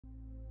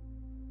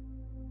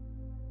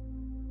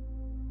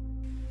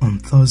On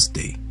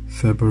Thursday,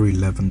 February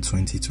 11,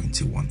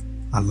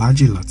 2021,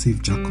 Alhaji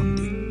Lateef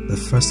Jakande, the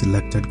first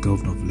elected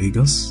governor of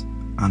Lagos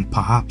and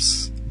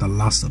perhaps the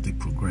last of the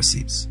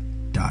progressives,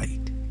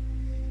 died.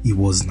 He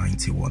was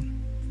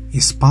 91.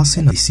 His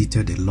passing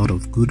elicited a lot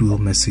of goodwill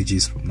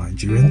messages from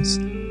Nigerians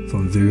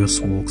from various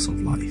walks of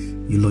life,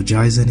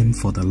 eulogizing him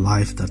for the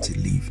life that he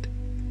lived,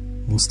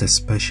 most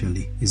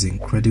especially his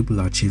incredible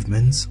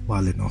achievements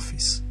while in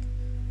office.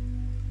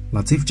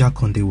 Lateef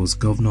Jakande was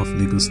governor of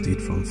Lagos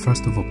State from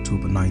 1st of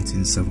October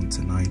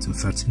 1979 to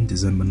 13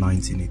 December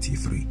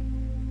 1983.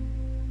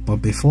 But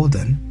before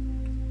then,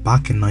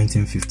 back in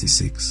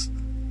 1956,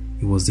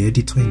 he was the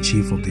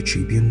editor-in-chief of the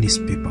Tribune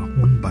newspaper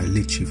owned by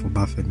late Chief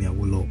Obafemi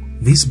Awolowo.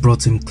 This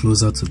brought him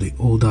closer to the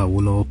older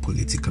Awolowo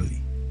politically,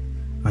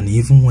 and he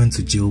even went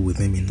to jail with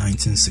him in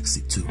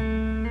 1962,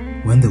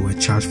 when they were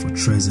charged for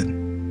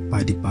treason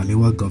by the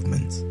Balewa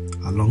government,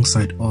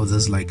 alongside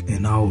others like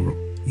Enaoro,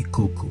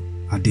 Ikoku,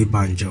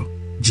 Adebanjo,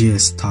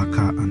 G.S.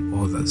 Taka and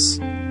others.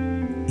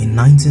 In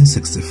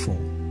 1964,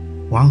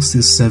 while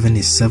still serving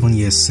his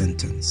 7-year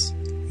sentence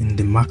in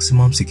the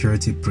maximum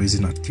security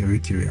prison at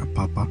Kirikiri,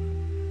 Apapa,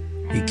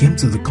 he came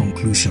to the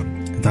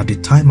conclusion that the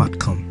time had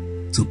come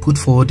to put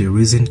forward a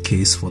reasoned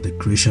case for the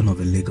creation of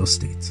a Lagos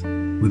state,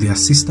 with the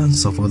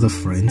assistance of other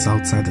friends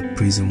outside the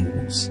prison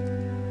walls,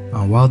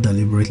 and while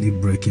deliberately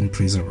breaking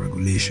prison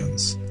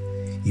regulations.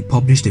 He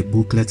published a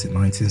booklet in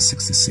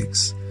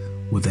 1966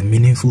 with the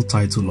meaningful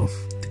title of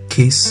The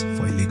Case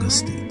for a Lagos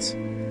State.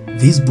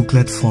 This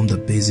booklet formed the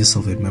basis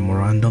of a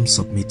memorandum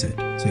submitted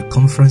to a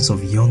conference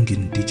of young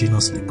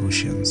indigenous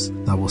Lagosians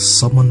that was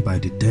summoned by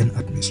the then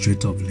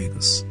administrator of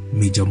Lagos,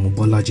 Major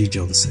Mobolaji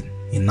Johnson,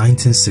 in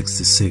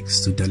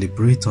 1966 to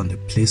deliberate on the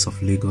place of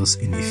Lagos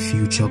in a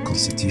future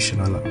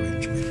constitutional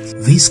arrangement.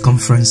 This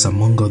conference,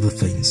 among other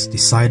things,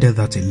 decided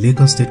that a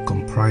Lagos state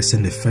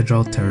comprising the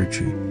Federal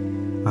Territory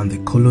and the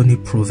colony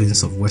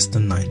province of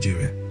Western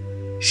Nigeria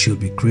should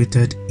be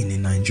created in a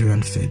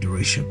Nigerian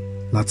federation.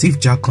 Lateef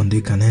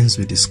Jakande can hence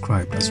be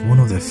described as one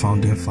of the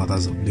founding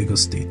fathers of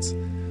Lagos State,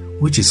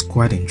 which is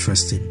quite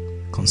interesting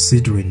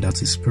considering that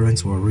his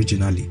parents were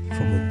originally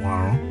from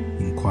Umuaran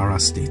in Kwara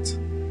State.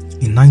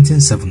 In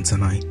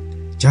 1979,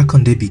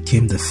 Jakande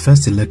became the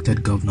first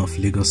elected governor of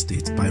Lagos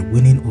State by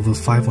winning over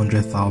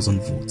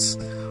 500,000 votes,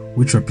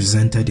 which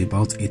represented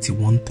about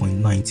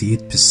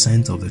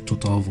 81.98% of the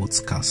total votes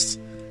cast,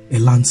 a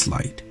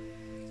landslide.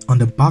 On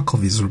the back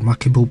of his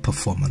remarkable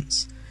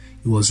performance,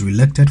 he was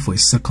re-elected for a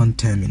second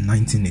term in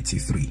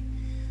 1983,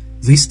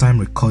 this time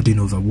recording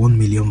over 1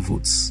 million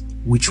votes,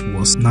 which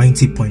was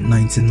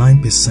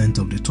 90.99%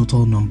 of the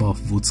total number of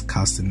votes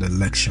cast in the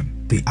election,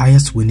 the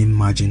highest winning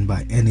margin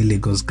by any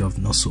Lagos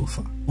governor so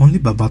far. Only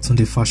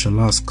Babatunde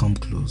Fashola has come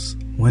close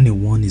when he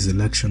won his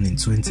election in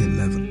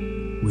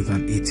 2011 with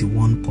an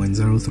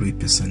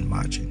 81.03%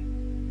 margin.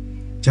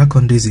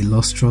 Jakande's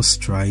illustrious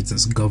strides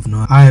as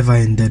governor, however,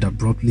 ended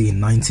abruptly in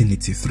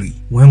 1983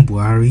 when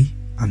Buhari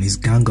and his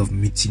gang of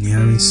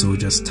mutineering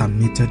soldiers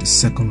terminated the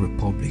Second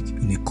Republic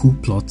in a coup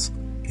plot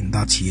in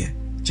that year.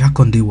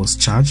 Jakande was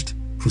charged,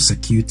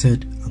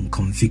 prosecuted and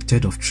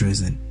convicted of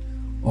treason,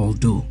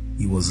 although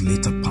he was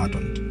later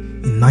pardoned.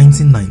 In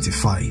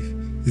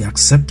 1995, he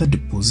accepted the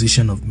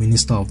position of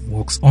Minister of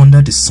Works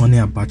under the Sani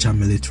Abacha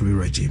military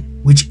regime,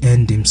 which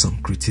earned him some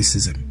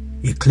criticism.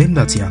 He claimed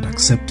that he had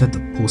accepted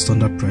the post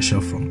under pressure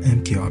from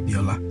MK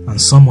Abiola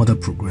and some other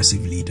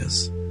progressive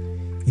leaders.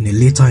 In a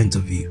later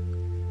interview,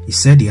 he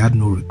said he had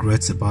no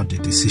regrets about the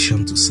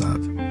decision to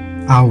serve.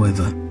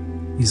 However,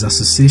 his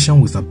association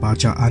with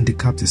Abacha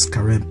handicapped his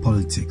career in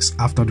politics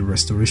after the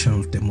restoration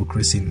of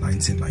democracy in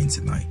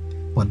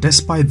 1999. But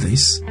despite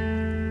this,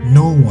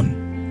 no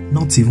one,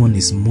 not even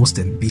his most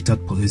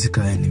embittered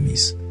political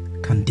enemies,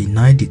 can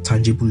deny the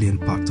tangible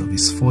impact of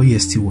his 4-year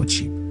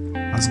stewardship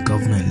as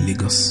governor in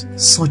Lagos,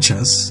 such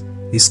as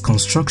his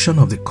construction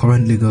of the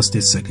current Lagos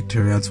State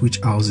Secretariat, which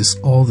houses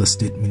all the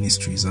state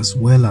ministries as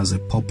well as a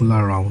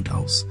popular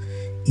roundhouse,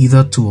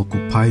 hitherto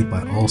occupied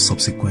by all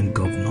subsequent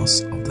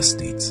governors of the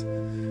state,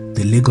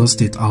 the Lagos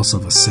State House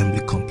of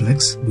Assembly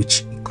complex,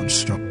 which he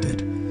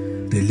constructed,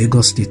 the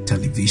Lagos State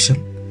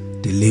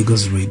Television, the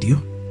Lagos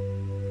Radio,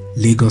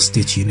 Lagos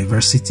State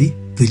University,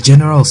 the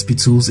general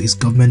hospitals his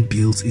government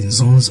built in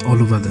zones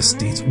all over the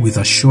state with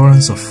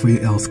assurance of free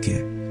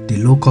healthcare, the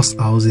low-cost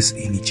houses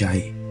in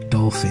Ijayi,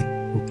 Dolphin,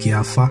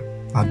 Okeafa,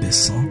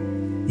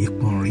 Abesan,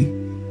 Iponri,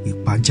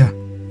 Ipaja,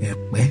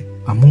 Epe,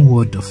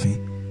 Amuwo-Odofin,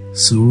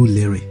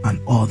 Surulere and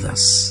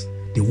others.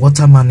 The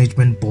Water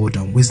Management Board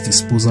and Waste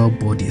Disposal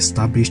Board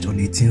established on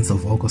 18th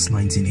of August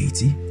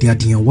 1980, the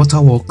Adiyan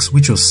Water Works,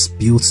 which was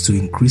built to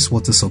increase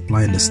water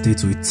supply in the state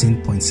to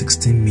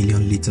 18.16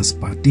 million litres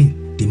per day,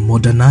 the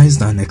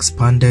modernized and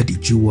expanded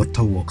Iju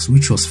Water Works,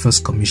 which was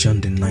first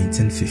commissioned in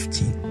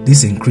 1915.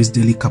 This increased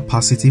daily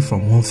capacity from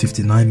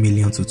 159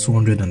 million to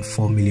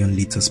 204 million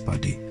litres per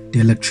day.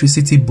 The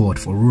Electricity Board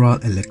for rural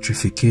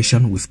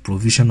electrification with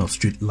provision of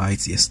street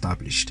lights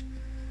established.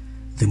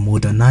 The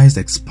modernized,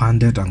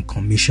 expanded and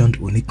commissioned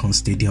Onikon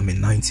Stadium in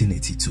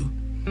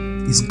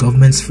 1982. His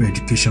government's free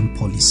education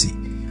policy,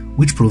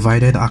 which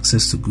provided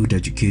access to good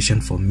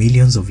education for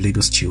millions of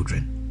Lagos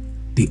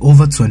children. The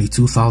over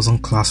 22,000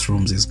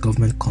 classrooms his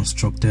government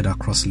constructed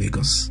across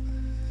Lagos.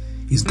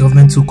 His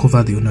government took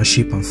over the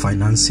ownership and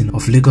financing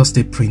of Lagos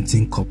State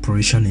Printing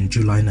Corporation in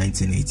July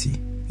 1980.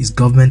 His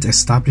government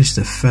established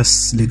the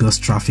first Lagos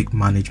Traffic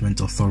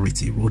Management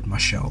Authority, road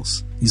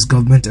marshals. His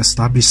government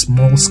established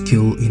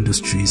small-scale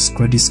industries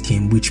credit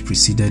scheme which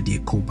preceded the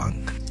Eco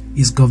Bank.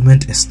 His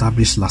government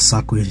established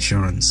Lasako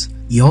Insurance.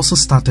 He also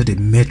started a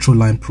metro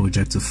line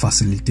project to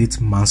facilitate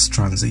mass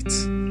transit.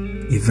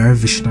 A very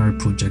visionary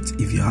project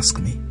if you ask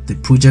me. The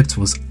project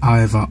was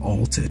however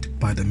altered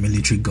by the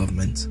military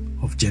government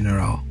of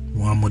General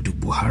Muhammadu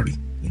Buhari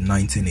in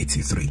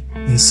 1983.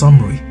 In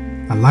summary,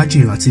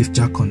 Alhaji Lateef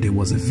Jakande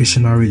was a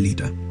visionary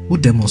leader who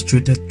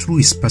demonstrated through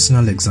his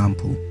personal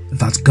example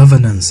that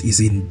governance is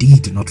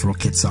indeed not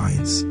rocket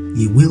science.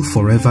 He will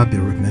forever be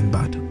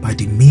remembered by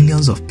the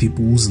millions of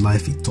people whose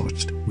life he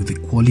touched with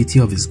the quality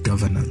of his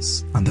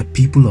governance and the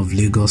people of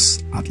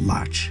Lagos at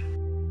large.